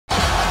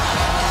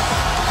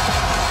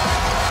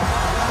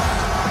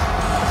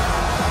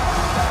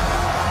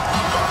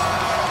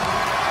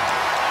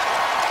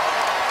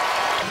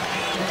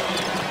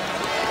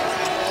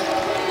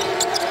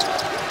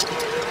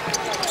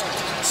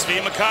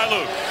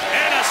Mikhailuk,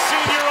 and a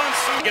senior on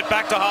senior. Get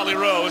back to Holly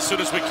Rowe as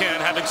soon as we can,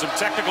 having some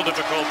technical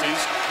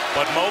difficulties.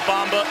 But Mo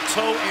Bamba,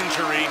 toe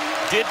injury,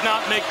 did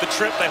not make the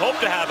trip. They hope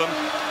to have him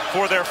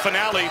for their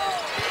finale.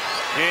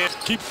 And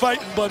keep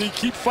fighting, buddy.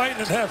 Keep fighting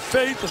and have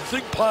faith and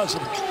think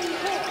positive.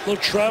 Little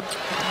trap.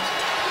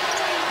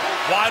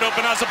 Wide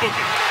open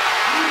Azubuike.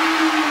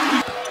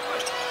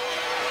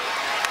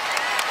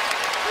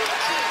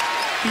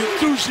 The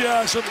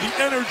enthusiasm,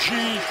 the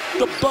energy,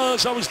 the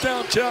buzz. I was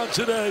downtown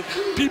today.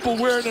 People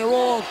wearing their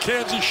all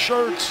Kansas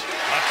shirts.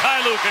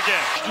 Mikhailuk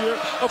again.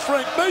 A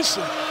Frank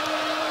Mason.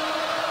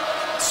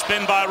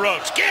 Spin by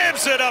Roach.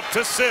 Gives it up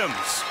to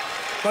Sims.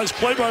 Nice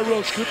play by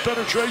Roach. Good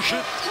penetration.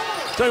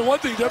 Tell you one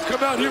thing, they've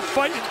come out here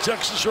fighting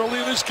Texas early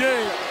in this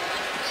game.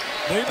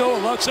 They know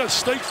a lot's at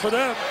stake for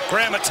them.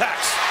 Graham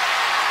attacks.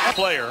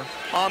 Player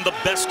on the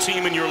best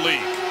team in your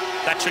league.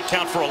 That should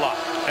count for a lot.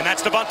 And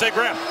that's Devontae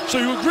Graham. So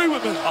you agree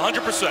with me?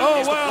 100%. Oh,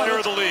 he's wow. the player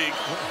of the league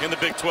in the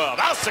Big 12.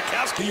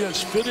 Alsikowski. He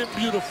has fit in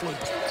beautifully.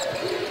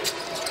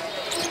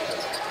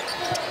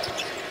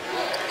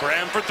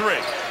 Graham for three.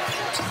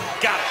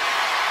 Got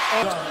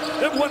it.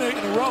 They've won 8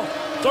 in a row.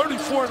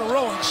 34 in a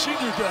row on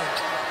senior day.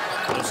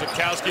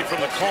 Alsikowski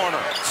from the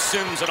corner.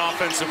 Sims an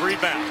offensive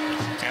rebound.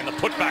 And the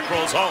putback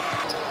rolls home.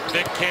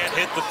 Vic can't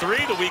hit the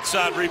three. The weak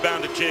side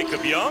rebound to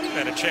Jacob Young.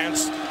 And a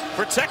chance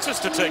for Texas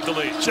to take the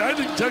lead. See, I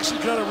think Texas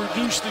got to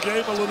reduce the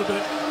game a little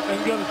bit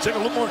and got to take a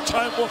little more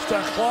time off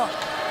that clock.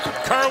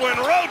 Kerwin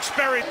Roach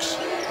buried.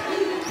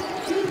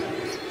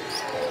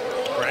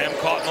 Graham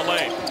caught in the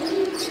lane.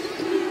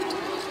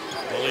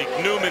 Malik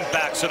Newman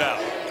backs it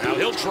out. Now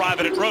he'll drive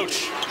it at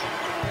Roach.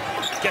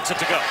 Gets it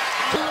to go.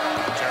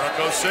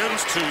 Jericho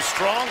Sims, too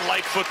strong.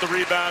 Lightfoot the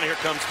rebound. Here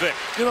comes Vic.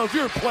 You know, if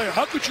you're a player,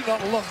 how could you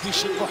not love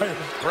this environment?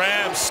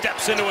 Graham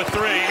steps into a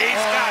three. He's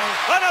got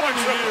another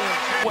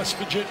triple. West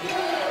Virginia.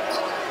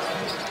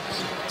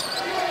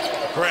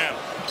 Graham.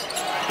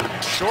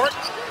 Short.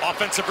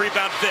 Offensive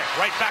rebound, Vic.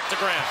 Right back to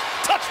Graham.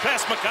 Touch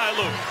pass,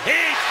 Mikhailuk. He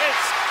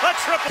hits a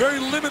triple. Very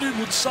limited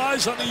with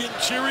size on the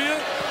interior.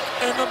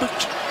 And number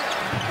two,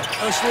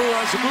 as well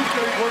as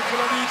Azubuike working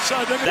on the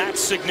inside.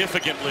 That's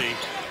significantly,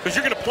 because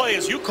you're going to play,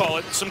 as you call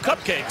it, some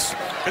cupcakes.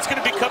 It's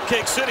going to be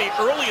Cupcake City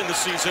early in the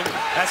season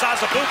as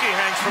Azubuike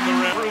hangs from the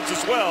rim. Proves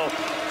as well.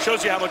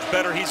 Shows you how much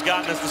better he's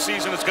gotten as the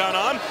season has gone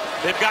on.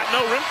 They've got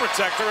no rim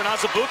protector, and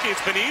Azubuike,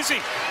 it's been easy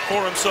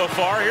for him so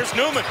far. Here's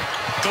Newman.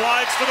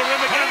 Glides to the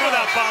rim again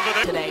without Bamba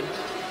there. Today.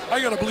 I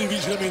got to believe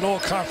he's going to be an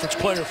all-conference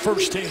player,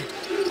 first team.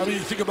 I mean, you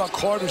think about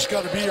Carter's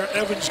got to be here,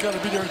 Evans got to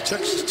be there at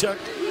Texas Tech,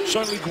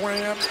 certainly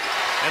Graham.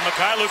 And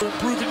Mikhailuk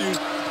improving you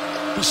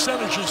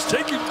percentages,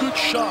 taking good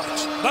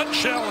shots, not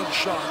challenge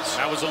shots.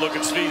 That was a look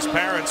at Svi's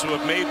parents, who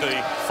have made the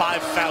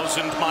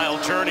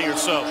 5,000-mile journey or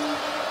so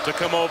to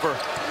come over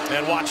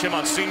and watch him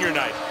on senior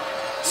night.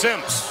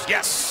 Sims,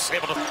 yes,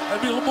 able to.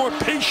 I'd be a little more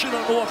patient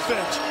on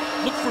offense.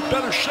 Look for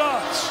better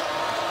shots.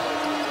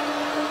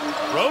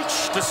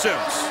 Roach to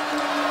Sims.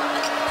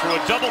 Through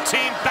a double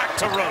team, back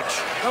to Roach.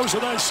 That was a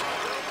nice.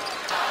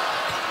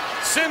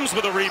 Sims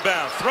with a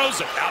rebound, throws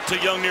it out to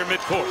Young near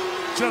midcourt.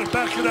 He's got to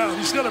back it out.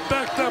 He's got to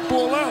back that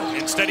ball out.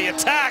 Instead he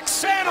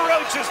attacks, and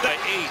Roach is the 8.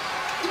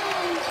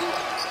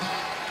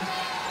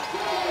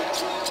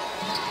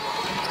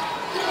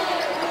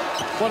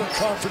 What a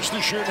conference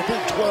this year in the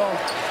Big 12.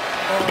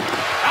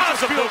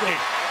 Azubuike.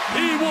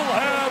 He will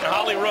have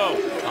Holly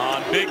Rowe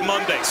on Big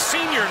Monday,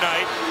 senior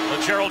night.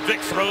 Gerald Vick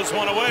throws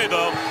one away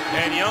though,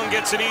 and Young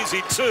gets an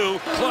easy 2.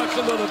 Clock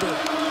a little bit.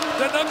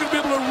 They're not going to be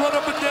able to run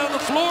up and down the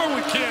floor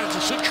with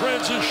Kansas in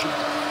transition.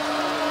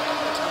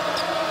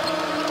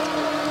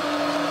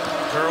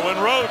 Kerwin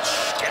Roach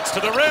gets to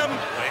the rim,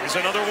 lays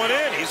another one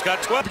in. He's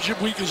got 12.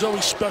 Championship week is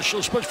always special,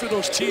 especially for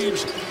those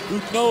teams who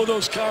know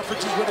those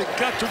conferences where they've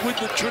got to win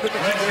the tournament.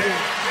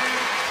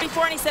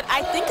 Before, and he said,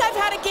 I think I've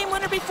had a game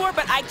winner before,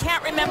 but I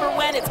can't remember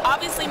when. It's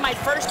obviously my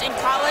first in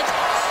college.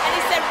 And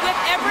he said, with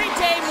every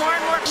day, more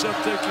and more. Except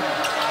taking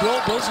Bill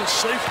Bill's a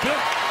safe pick.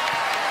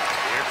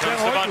 Here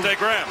comes Devontae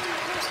Graham.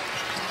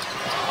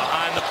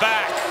 Behind the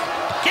back.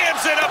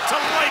 Gives it up to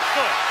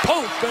Lightfoot.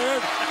 Pope,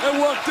 man. I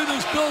walked in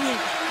this building,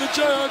 the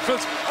Giant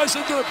fans. I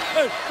said to him,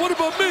 hey, what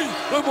about me?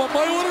 I want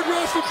my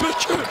autograph and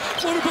picture.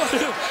 What about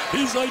him?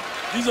 He's like,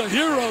 he's a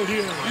hero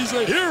here. He's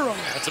a hero.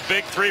 That's a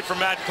big 3 from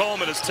Matt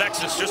Coleman as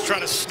Texas just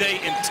trying to stay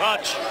in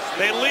touch.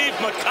 They leave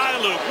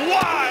Mikhailuk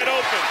wide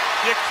open.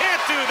 You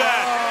can't do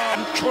that.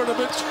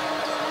 Tournaments.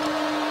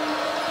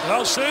 And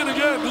I'll say it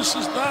again, this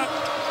is not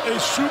a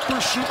super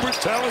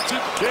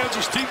talented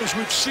Kansas team as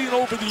we've seen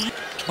over the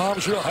years.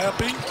 Mom's real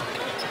happy.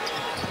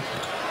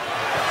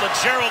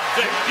 Gerald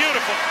Vick,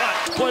 beautiful cut.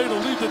 Play to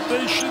lead the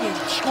nation and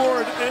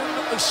scored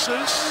and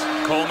assists.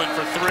 Coleman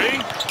for 3.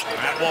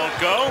 That won't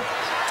go.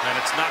 And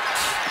it's knocked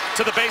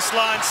to the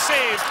baseline,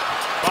 saved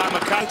by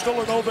Mikhailuk.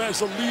 Villanova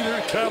as a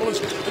leader,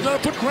 catalyst. And then I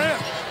put Graham.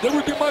 That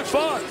would be my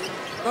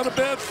 5. Not a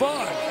bad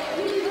 5.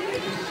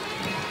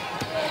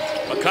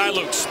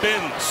 Mikhailuk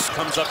spins,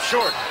 comes up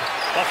short.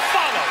 The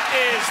follow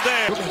is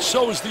there. And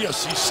so is the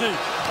SEC.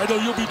 I know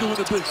you'll be doing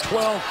the Big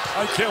 12.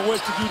 I can't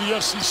wait to do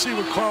the SEC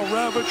with Carl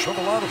Ravitch. Have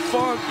a lot of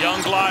fun.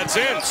 Young glides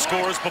in,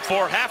 scores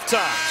before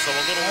halftime. So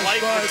a little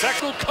light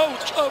protection.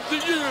 Coach of the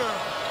year.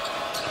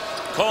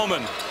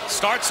 Coleman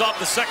starts off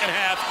the second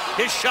half.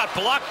 His shot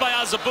blocked by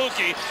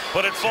Azubuike,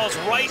 but it falls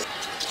right.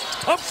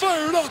 I'm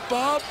fired up,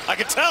 Bob. I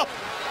can tell.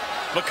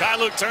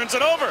 Mikhailuk turns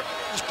it over.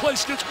 This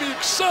place gets me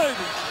excited.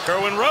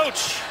 Kerwin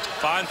Roach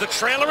finds the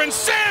trailer and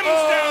Sims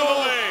down the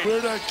lane. Wear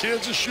that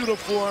Kansas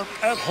uniform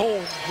at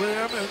home,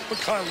 Graham and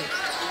Mikhailuk.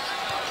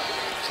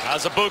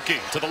 Azubuike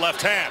to the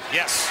left hand.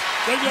 Yes.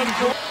 They got to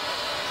go.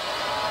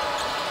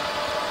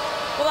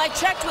 Well, I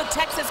checked with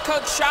Texas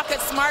coach Shaka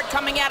Smart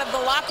coming out of the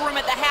locker room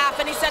at the half,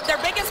 and he said their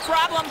biggest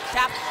problem,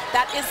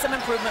 that is some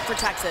improvement for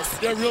Texas.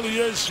 There really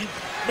is. You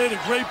made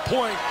a great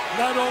point.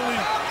 Not only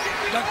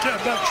not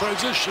getting that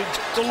transition,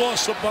 the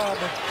loss of Bama.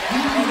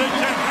 They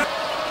can't.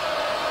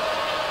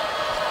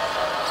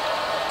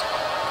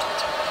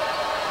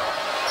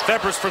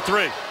 Febres for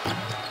three.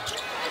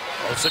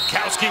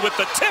 Osadkowski with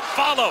the tip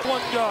follow.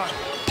 One guy.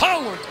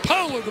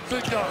 Pollard, the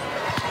big guy.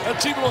 That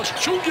team lost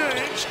 2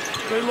 games.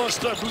 They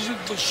lost that was in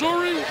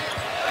Missouri.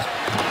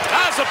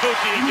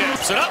 Azubuike again.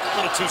 It up a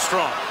little too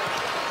strong.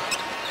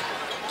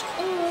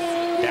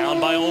 Down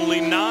by only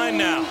 9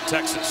 now.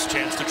 Texas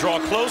chance to draw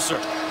closer.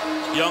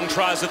 Young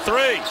tries a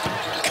three.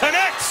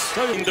 Connects.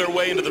 Their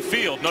way into the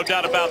field. No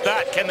doubt about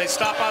that. Can they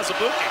stop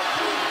Azubuike?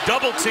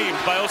 Double teamed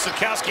by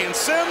Osadkowski and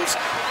Sims,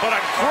 but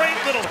a great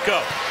little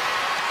go.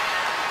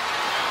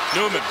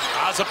 Newman,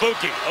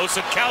 Azubuike,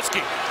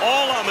 Osadkowski,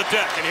 all on the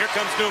deck, and here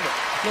comes Newman.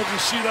 Love to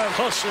see that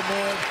hustle,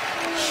 man.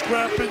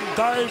 Scrapping,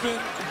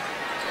 diving.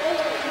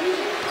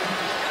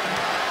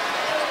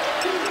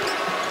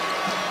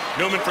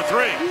 Newman for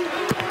three.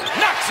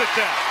 Knocks it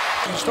down.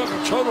 He's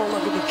talking total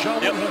like a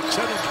John had 10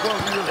 and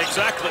 12 years.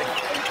 Exactly.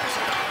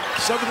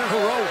 7 in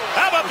a row.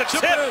 How about the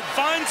tip?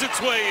 Finds its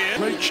way in.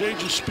 Great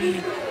change of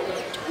speed.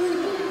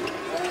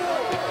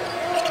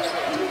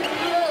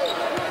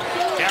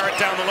 Garrett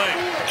down the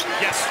lane.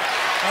 Yes.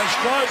 Nice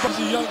drive by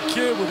the young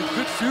kid with a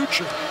good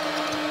future.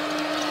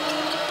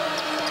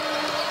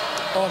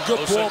 Oh, good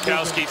ball.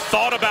 Osadkowski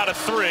thought about a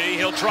three.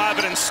 He'll drive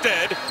it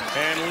instead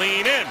and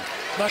lean in.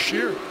 Last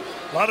year,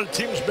 a lot of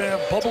teams, man,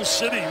 Bubble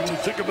City, when you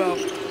think about.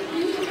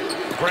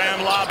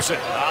 Graham lobs it.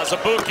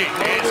 Azubuike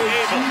is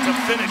able to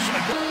finish.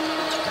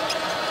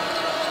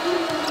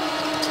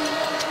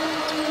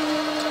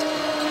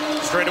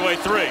 Straightaway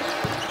three.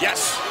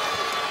 Yes.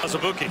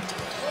 Azubuike.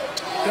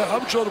 Yeah, I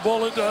would throw the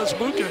ball into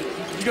Azubuike.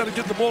 You got to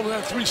get the ball in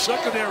that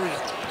 3-second area.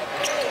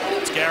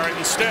 It's Garrett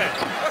instead.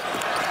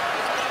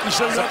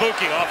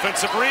 Azubuike,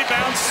 offensive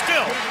rebound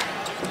still.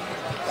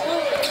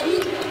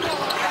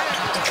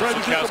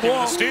 Trying to get the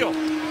ball. The steal.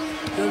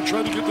 Yeah,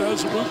 trying to get the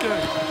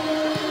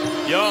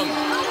Azubuike. Young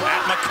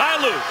at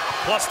Mikhailuk,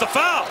 plus the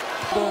foul.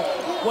 Well,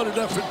 what an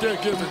effort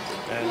they're giving.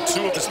 And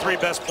 2 of his 3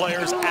 best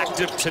players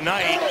active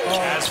tonight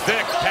as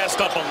Vic passed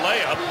up a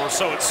layup, or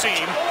so it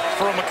seemed,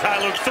 for a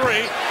Mikhailuk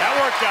three. That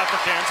worked out for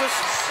Kansas.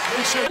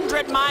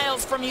 100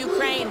 miles from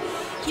Ukraine.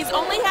 He's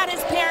only had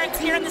his parents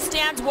here in the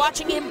stands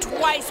watching him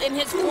twice in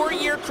his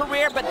 4-year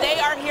career, but they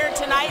are here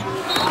tonight.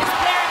 His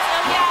parents,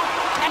 oh yeah.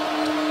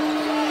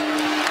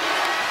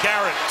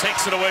 Garrett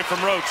takes it away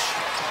from Roach.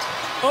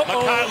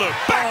 Mikhailuk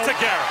back to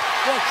Garrett.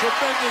 What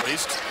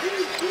tremendous.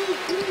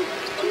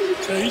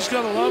 Yeah, he's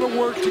got a lot of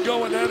work to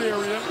go in that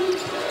area.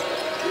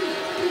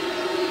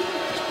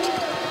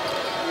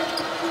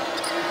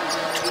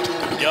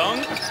 Young,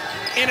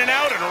 in and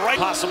out, and right.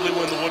 Possibly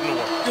win the Wooden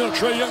Award. You know,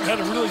 Trae Young had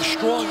a really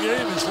strong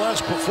game his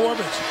last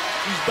performance.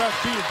 He's back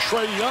being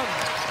Trae Young,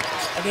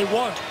 and they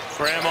won.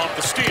 Graham off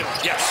the steal,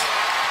 yes.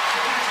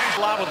 A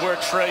lot with where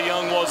Trae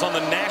Young was on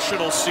the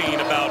national scene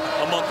about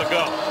a month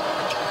ago.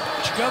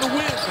 But you got to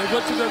win. They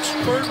went through that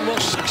spurt and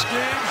lost 6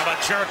 games. How about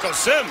Jericho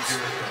Sims?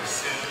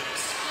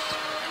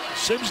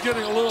 Sims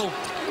getting a little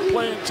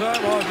playing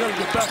time. Oh, I got to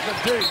get back on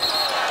date.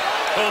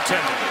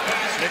 Goaltender,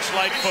 Mitch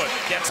Lightfoot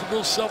gets a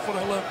little self when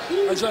I left.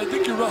 I said, I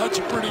think your odds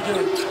are pretty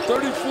good.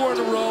 34 in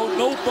a row,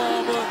 no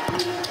bomber.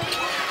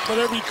 But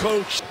every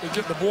coach, they're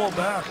getting the ball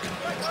back.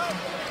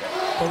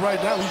 But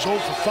right now, he's 0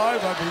 for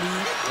 5, I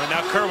believe. And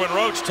now Kerwin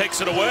Roach takes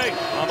it away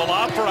on the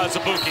lob for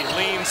Azubuike.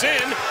 Leans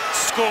in,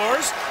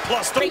 scores,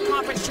 plus the great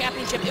conference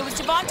championship. It was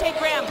Devontae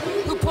Graham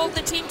who pulled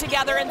the team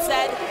together and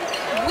said,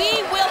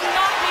 we will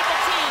not be the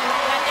team.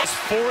 His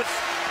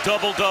 4th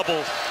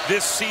double-double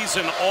this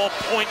season, all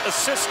point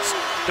assists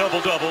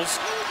double-doubles,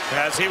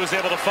 as he was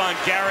able to find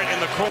Garrett in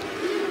the court.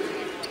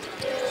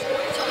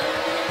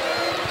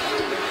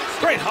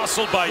 Great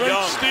hustle by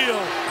Young.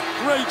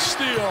 Great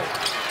steal.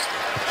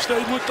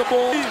 Stayed with the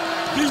ball.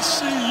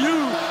 VCU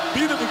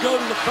beat him to go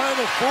to the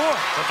Final Four.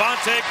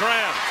 Devontae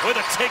Graham with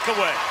a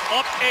takeaway.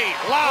 Up 8,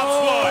 lobs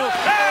one,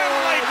 and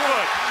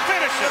Lightfoot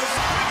finishes.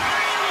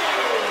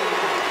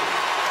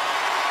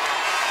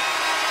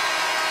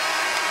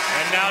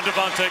 And now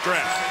Devontae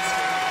Graham.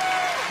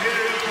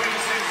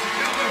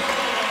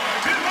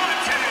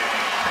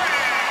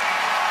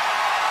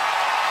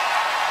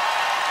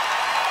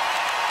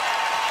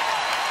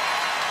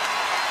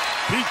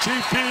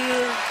 BTP,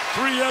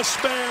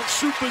 3S-man,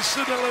 super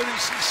scintillating,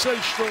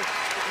 sensational.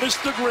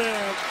 Mr.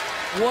 Graham,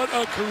 what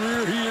a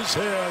career he has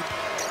had.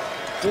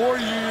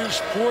 4 years,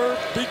 4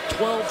 Big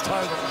 12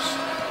 titles.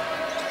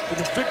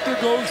 And the victor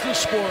goes the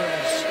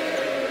spoils.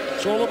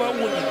 It's all about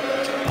winning.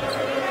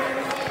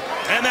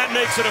 And that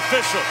makes it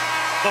official.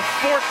 The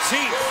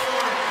 14th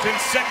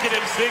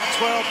consecutive Big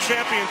 12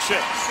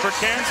 championship for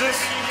Kansas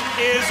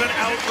is an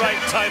outright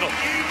title.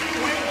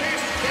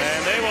 And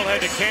they will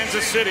head to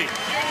Kansas City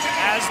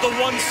as the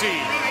 1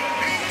 seed.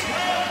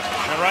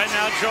 And right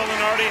now, Joe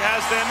Lunardi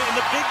has them in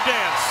the big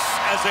dance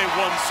as a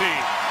 1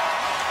 seed.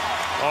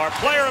 Our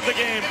player of the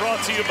game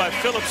brought to you by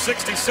Phillips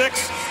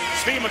 66.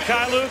 Svi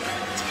Mikhailuk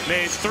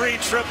made 3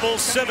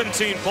 triples,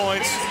 17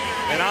 points.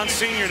 And on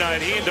senior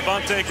night, he and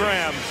Devontae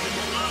Graham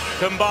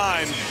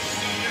combined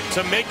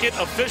to make it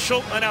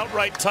official an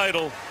outright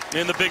title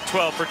in the Big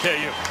 12 for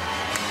KU.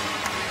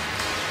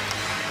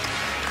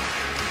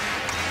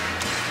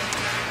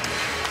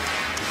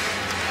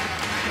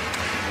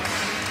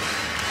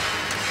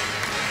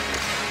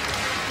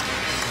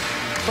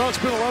 Well, it's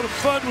been a lot of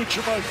fun with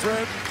you, my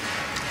friend.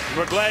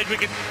 We're glad we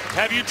could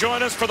have you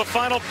join us for the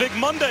final big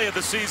Monday of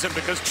the season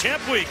because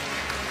Champ Week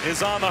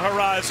is on the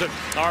horizon.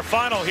 Our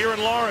final here in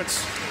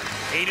Lawrence,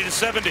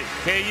 80-70,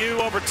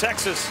 KU over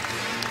Texas.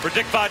 For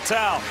Dick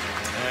Vitale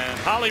and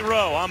Holly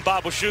Rowe, I'm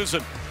Bob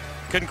Wischusen.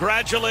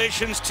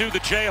 Congratulations to the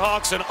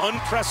Jayhawks, an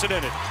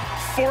unprecedented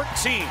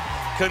 14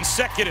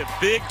 consecutive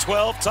Big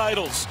 12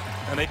 titles,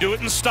 and they do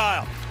it in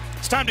style.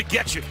 It's time to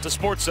get you to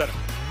SportsCenter.